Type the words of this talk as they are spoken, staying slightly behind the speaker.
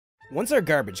Once our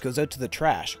garbage goes out to the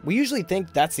trash, we usually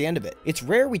think that's the end of it. It's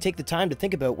rare we take the time to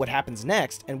think about what happens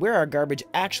next and where our garbage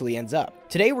actually ends up.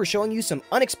 Today we're showing you some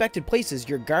unexpected places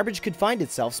your garbage could find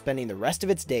itself spending the rest of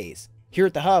its days. Here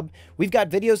at The Hub, we've got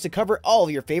videos to cover all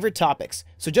of your favorite topics,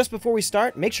 so just before we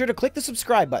start, make sure to click the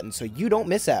subscribe button so you don't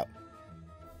miss out.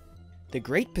 The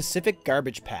Great Pacific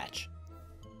Garbage Patch.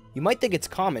 You might think it's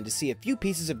common to see a few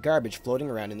pieces of garbage floating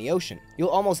around in the ocean. You'll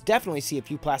almost definitely see a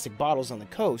few plastic bottles on the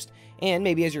coast, and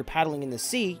maybe as you're paddling in the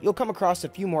sea, you'll come across a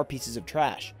few more pieces of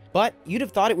trash. But you'd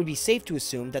have thought it would be safe to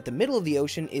assume that the middle of the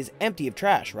ocean is empty of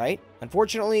trash, right?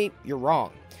 Unfortunately, you're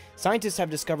wrong. Scientists have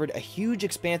discovered a huge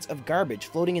expanse of garbage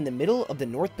floating in the middle of the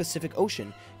North Pacific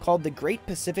Ocean called the Great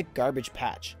Pacific Garbage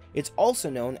Patch. It's also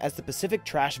known as the Pacific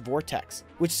Trash Vortex,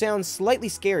 which sounds slightly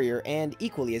scarier and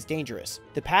equally as dangerous.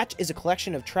 The patch is a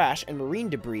collection of trash and marine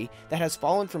debris that has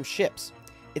fallen from ships.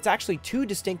 It's actually two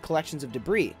distinct collections of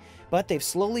debris, but they've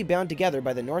slowly bound together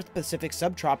by the North Pacific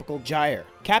subtropical gyre.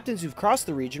 Captains who've crossed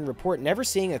the region report never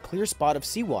seeing a clear spot of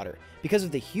seawater because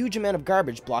of the huge amount of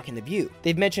garbage blocking the view.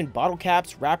 They've mentioned bottle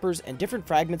caps, wrappers, and different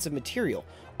fragments of material,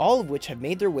 all of which have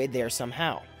made their way there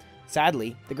somehow.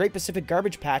 Sadly, the Great Pacific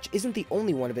Garbage Patch isn't the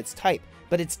only one of its type,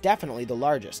 but it's definitely the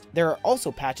largest. There are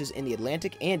also patches in the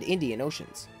Atlantic and Indian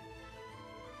Oceans.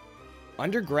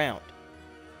 Underground.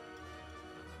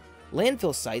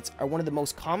 Landfill sites are one of the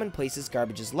most common places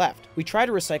garbage is left. We try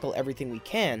to recycle everything we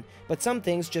can, but some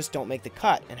things just don't make the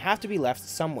cut and have to be left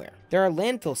somewhere. There are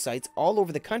landfill sites all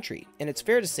over the country, and it's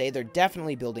fair to say they're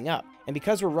definitely building up. And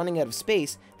because we're running out of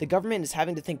space, the government is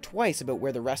having to think twice about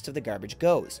where the rest of the garbage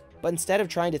goes. But instead of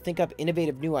trying to think up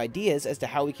innovative new ideas as to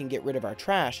how we can get rid of our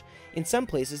trash, in some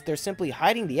places they're simply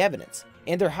hiding the evidence.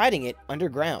 And they're hiding it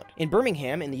underground. In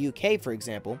Birmingham, in the UK, for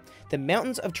example, the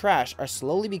mountains of trash are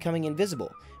slowly becoming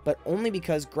invisible, but only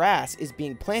because grass is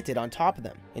being planted on top of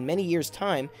them. In many years'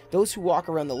 time, those who walk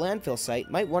around the landfill site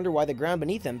might wonder why the ground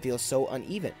beneath them feels so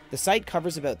uneven. The site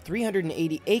covers about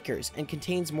 380 acres and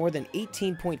contains more than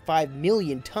 18.5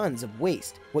 million tons of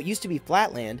waste. What used to be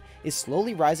flat land is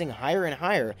slowly rising higher and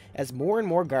higher as more and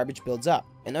more garbage builds up.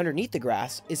 And underneath the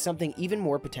grass is something even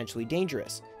more potentially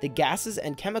dangerous. The gases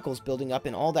and chemicals building up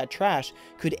in all that trash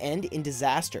could end in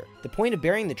disaster. The point of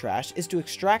burying the trash is to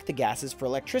extract the gases for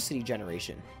electricity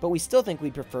generation, but we still think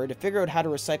we'd prefer to figure out how to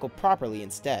recycle properly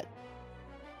instead.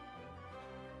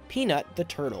 Peanut the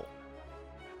turtle.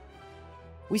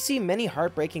 We see many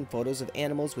heartbreaking photos of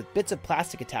animals with bits of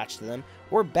plastic attached to them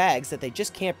or bags that they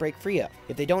just can't break free of.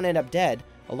 If they don't end up dead,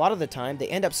 a lot of the time they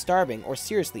end up starving or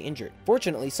seriously injured.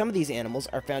 Fortunately, some of these animals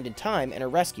are found in time and are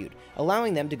rescued,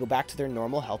 allowing them to go back to their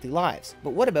normal healthy lives.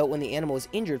 But what about when the animal is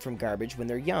injured from garbage when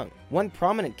they're young? One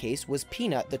prominent case was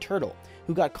Peanut the turtle,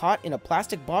 who got caught in a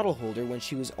plastic bottle holder when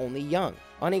she was only young.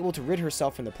 Unable to rid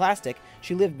herself from the plastic,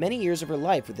 she lived many years of her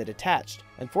life with it attached.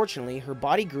 Unfortunately, her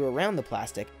body grew around the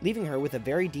plastic, leaving her with a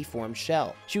very deformed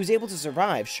shell. She was able to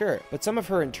survive, sure, but some of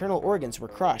her internal organs were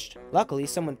crushed. Luckily,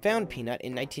 someone found Peanut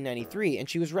in 1993 and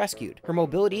she was rescued. Her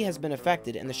mobility has been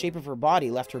affected and the shape of her body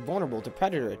left her vulnerable to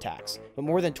predator attacks. But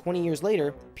more than 20 years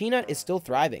later, Peanut is still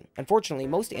thriving. Unfortunately,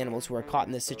 most animals who are caught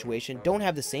in this situation don't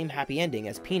have the same happy ending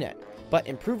as Peanut. But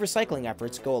improved recycling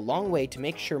efforts go a long way to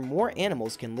make sure more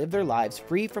animals can live their lives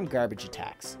free from garbage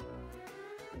attacks.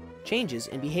 Changes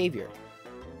in behavior.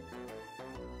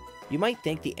 You might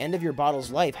think the end of your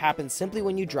bottle's life happens simply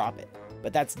when you drop it,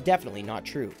 but that's definitely not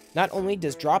true. Not only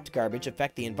does dropped garbage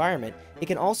affect the environment, it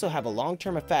can also have a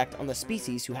long-term effect on the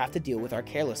species who have to deal with our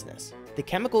carelessness. The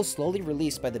chemicals slowly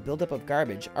released by the buildup of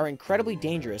garbage are incredibly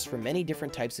dangerous for many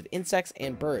different types of insects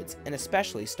and birds, and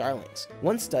especially starlings.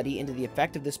 One study into the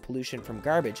effect of this pollution from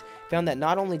garbage found that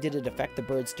not only did it affect the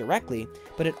birds directly,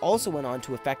 but it also went on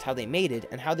to affect how they mated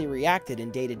and how they reacted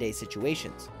in day-to-day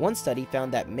situations. One study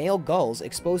found that male gulls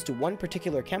exposed to one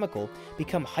particular chemical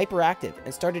become hyperactive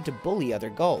and started to bully other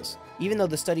gulls. Even though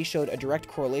the study showed a direct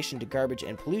correlation to garbage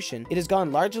and pollution, it has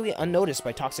gone largely unnoticed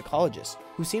by toxicologists,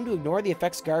 who seem to ignore the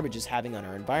effects garbage is having on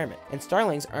our environment. And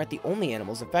starlings aren't the only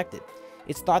animals affected.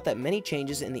 It's thought that many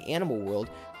changes in the animal world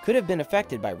could have been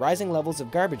affected by rising levels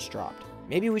of garbage dropped.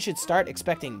 Maybe we should start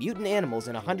expecting mutant animals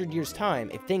in 100 years' time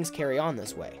if things carry on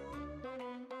this way.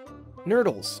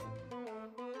 NURDLES.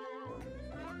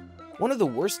 One of the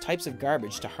worst types of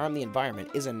garbage to harm the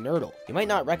environment is a nurdle. You might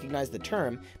not recognize the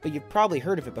term, but you've probably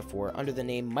heard of it before under the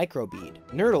name microbead.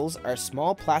 Nurdles are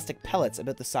small plastic pellets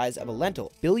about the size of a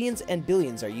lentil. Billions and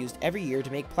billions are used every year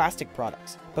to make plastic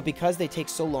products, but because they take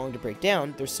so long to break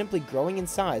down, they're simply growing in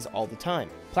size all the time.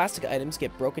 Plastic items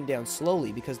get broken down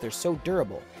slowly because they're so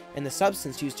durable, and the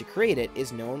substance used to create it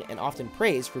is known and often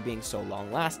praised for being so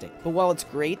long-lasting. But while it's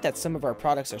great that some of our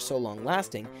products are so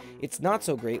long-lasting, it's not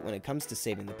so great when it comes to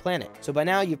saving the planet. So by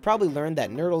now you've probably learned that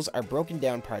NURDLES are broken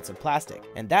down parts of plastic,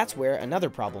 and that's where another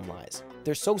problem lies.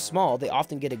 They're so small they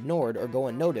often get ignored or go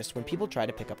unnoticed when people try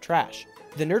to pick up trash.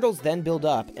 The NURDLES then build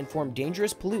up and form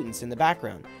dangerous pollutants in the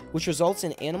background, which results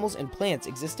in animals and plants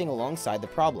existing alongside the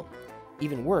problem.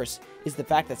 Even worse is the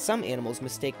fact that some animals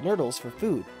mistake NURDLES for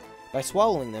food. By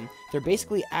swallowing them, they're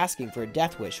basically asking for a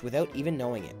death wish without even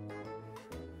knowing it.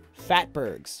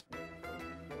 FATBERGS.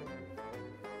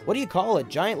 What do you call a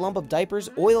giant lump of diapers,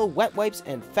 oil, wet wipes,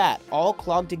 and fat all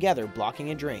clogged together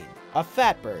blocking a drain? A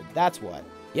fatberg, that's what.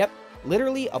 Yep,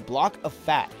 literally a block of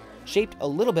fat, shaped a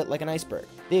little bit like an iceberg.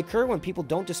 They occur when people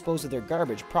don't dispose of their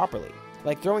garbage properly,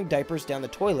 like throwing diapers down the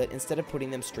toilet instead of putting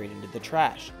them straight into the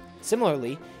trash.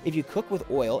 Similarly, if you cook with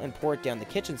oil and pour it down the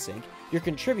kitchen sink, you're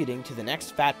contributing to the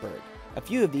next fatberg. A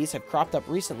few of these have cropped up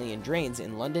recently in drains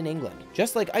in London, England.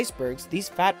 Just like icebergs, these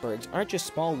fatbergs aren't just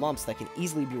small lumps that can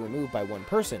easily be removed by one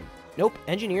person. Nope,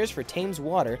 engineers for Thames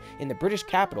Water in the British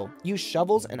capital use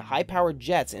shovels and high-powered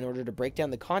jets in order to break down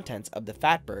the contents of the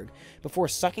fatberg before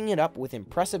sucking it up with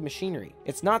impressive machinery.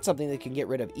 It's not something they can get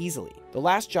rid of easily. The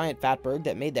last giant fatberg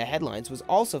that made the headlines was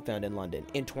also found in London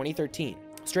in 2013.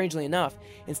 Strangely enough,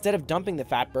 instead of dumping the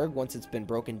fatberg once it's been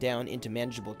broken down into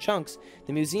manageable chunks,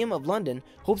 the Museum of London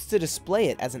hopes to display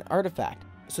it as an artifact,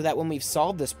 so that when we've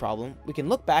solved this problem, we can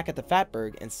look back at the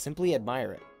fatberg and simply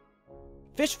admire it.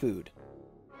 Fish food.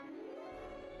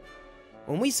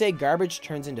 When we say garbage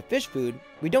turns into fish food,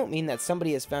 we don't mean that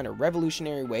somebody has found a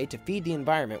revolutionary way to feed the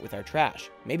environment with our trash.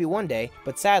 Maybe one day,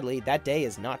 but sadly, that day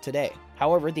is not today.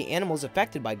 However, the animals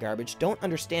affected by garbage don't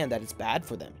understand that it's bad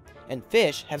for them, and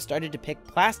fish have started to pick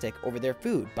plastic over their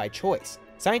food by choice.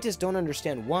 Scientists don't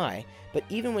understand why, but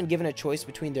even when given a choice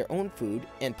between their own food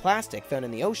and plastic found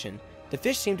in the ocean, the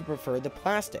fish seem to prefer the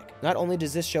plastic. Not only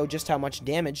does this show just how much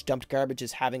damage dumped garbage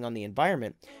is having on the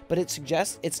environment, but it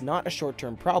suggests it's not a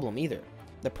short-term problem either.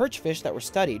 The perch fish that were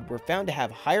studied were found to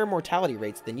have higher mortality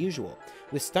rates than usual,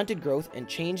 with stunted growth and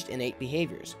changed innate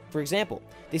behaviors. For example,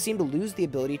 they seem to lose the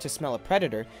ability to smell a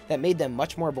predator that made them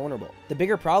much more vulnerable. The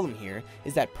bigger problem here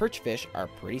is that perch fish are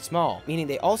pretty small, meaning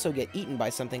they also get eaten by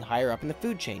something higher up in the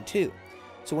food chain too.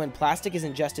 So when plastic is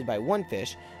ingested by one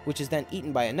fish, which is then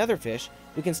eaten by another fish,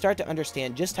 we can start to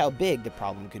understand just how big the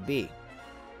problem could be.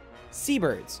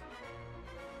 Seabirds.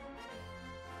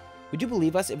 Would you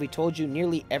believe us if we told you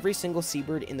nearly every single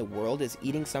seabird in the world is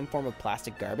eating some form of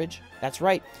plastic garbage? That's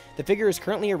right, the figure is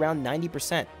currently around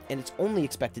 90%, and it's only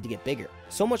expected to get bigger.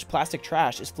 So much plastic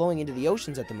trash is flowing into the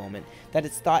oceans at the moment that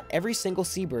it's thought every single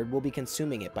seabird will be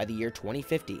consuming it by the year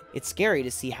 2050. It's scary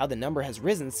to see how the number has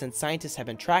risen since scientists have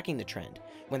been tracking the trend.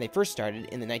 When they first started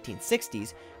in the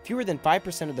 1960s, fewer than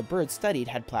 5% of the birds studied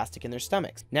had plastic in their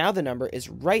stomachs. Now the number is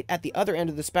right at the other end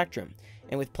of the spectrum,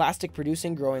 and with plastic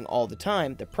producing growing all the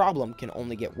time, the problem can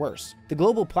only get worse. The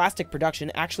global plastic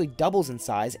production actually doubles in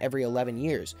size every 11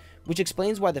 years, which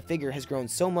explains why the figure has grown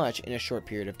so much in a short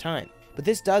period of time. But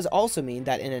this does also mean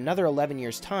that in another 11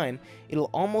 years' time, it'll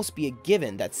almost be a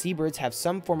given that seabirds have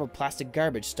some form of plastic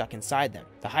garbage stuck inside them.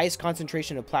 The highest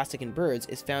concentration of plastic in birds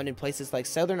is found in places like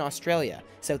southern Australia,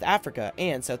 South Africa,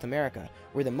 and South America,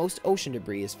 where the most ocean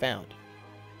debris is found.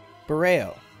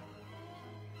 Borreo.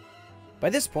 By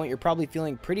this point, you're probably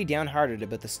feeling pretty downhearted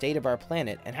about the state of our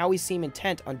planet and how we seem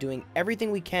intent on doing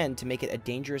everything we can to make it a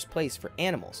dangerous place for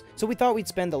animals. So we thought we'd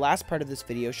spend the last part of this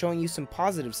video showing you some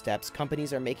positive steps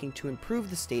companies are making to improve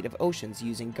the state of oceans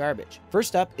using garbage.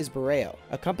 First up is Borreo,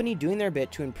 a company doing their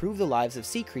bit to improve the lives of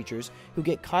sea creatures who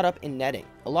get caught up in netting.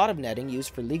 A lot of netting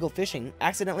used for legal fishing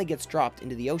accidentally gets dropped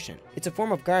into the ocean. It's a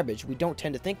form of garbage we don't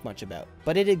tend to think much about,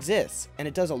 but it exists, and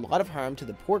it does a lot of harm to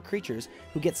the poor creatures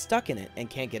who get stuck in it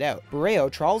and can't get out. Borreo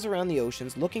trawls around the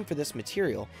oceans looking for this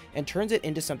material and turns it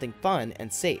into something fun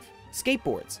and safe.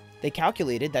 Skateboards. They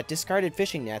calculated that discarded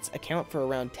fishing nets account for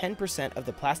around 10% of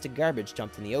the plastic garbage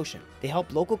dumped in the ocean. They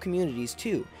help local communities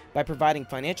too by providing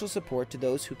financial support to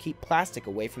those who keep plastic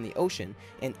away from the ocean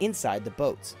and inside the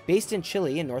boats. Based in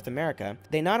Chile in North America,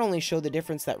 they not only show the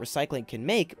difference that recycling can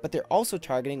make, but they're also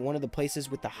targeting one of the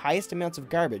places with the highest amounts of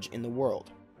garbage in the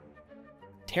world.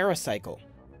 TERRACYCLE.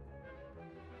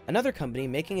 Another company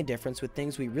making a difference with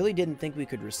things we really didn't think we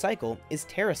could recycle is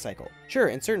TerraCycle. Sure,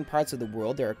 in certain parts of the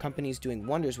world there are companies doing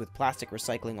wonders with plastic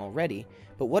recycling already,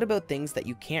 but what about things that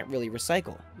you can't really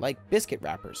recycle, like biscuit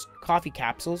wrappers, coffee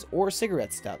capsules, or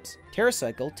cigarette stubs?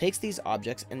 TerraCycle takes these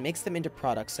objects and makes them into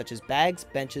products such as bags,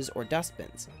 benches, or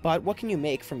dustbins. But what can you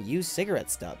make from used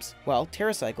cigarette stubs? Well,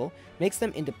 TerraCycle makes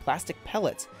them into plastic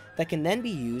pellets that can then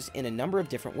be used in a number of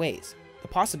different ways. The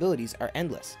possibilities are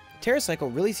endless.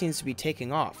 TerraCycle really seems to be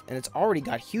taking off, and it's already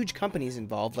got huge companies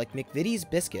involved like McVitie's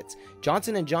Biscuits,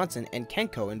 Johnson & Johnson, and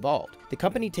Kenco involved. The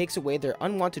company takes away their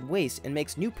unwanted waste and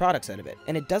makes new products out of it,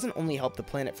 and it doesn't only help the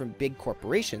planet from big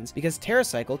corporations, because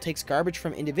TerraCycle takes garbage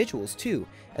from individuals too,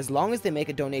 as long as they make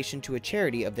a donation to a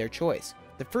charity of their choice.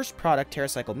 The first product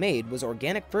TerraCycle made was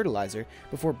organic fertilizer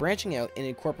before branching out and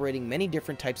incorporating many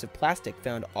different types of plastic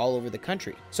found all over the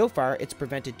country. So far, it's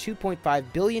prevented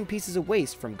 2.5 billion pieces of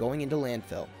waste from going into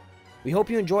landfill. We hope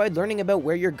you enjoyed learning about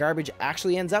where your garbage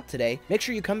actually ends up today. Make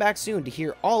sure you come back soon to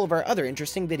hear all of our other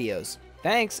interesting videos.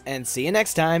 Thanks, and see you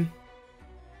next time!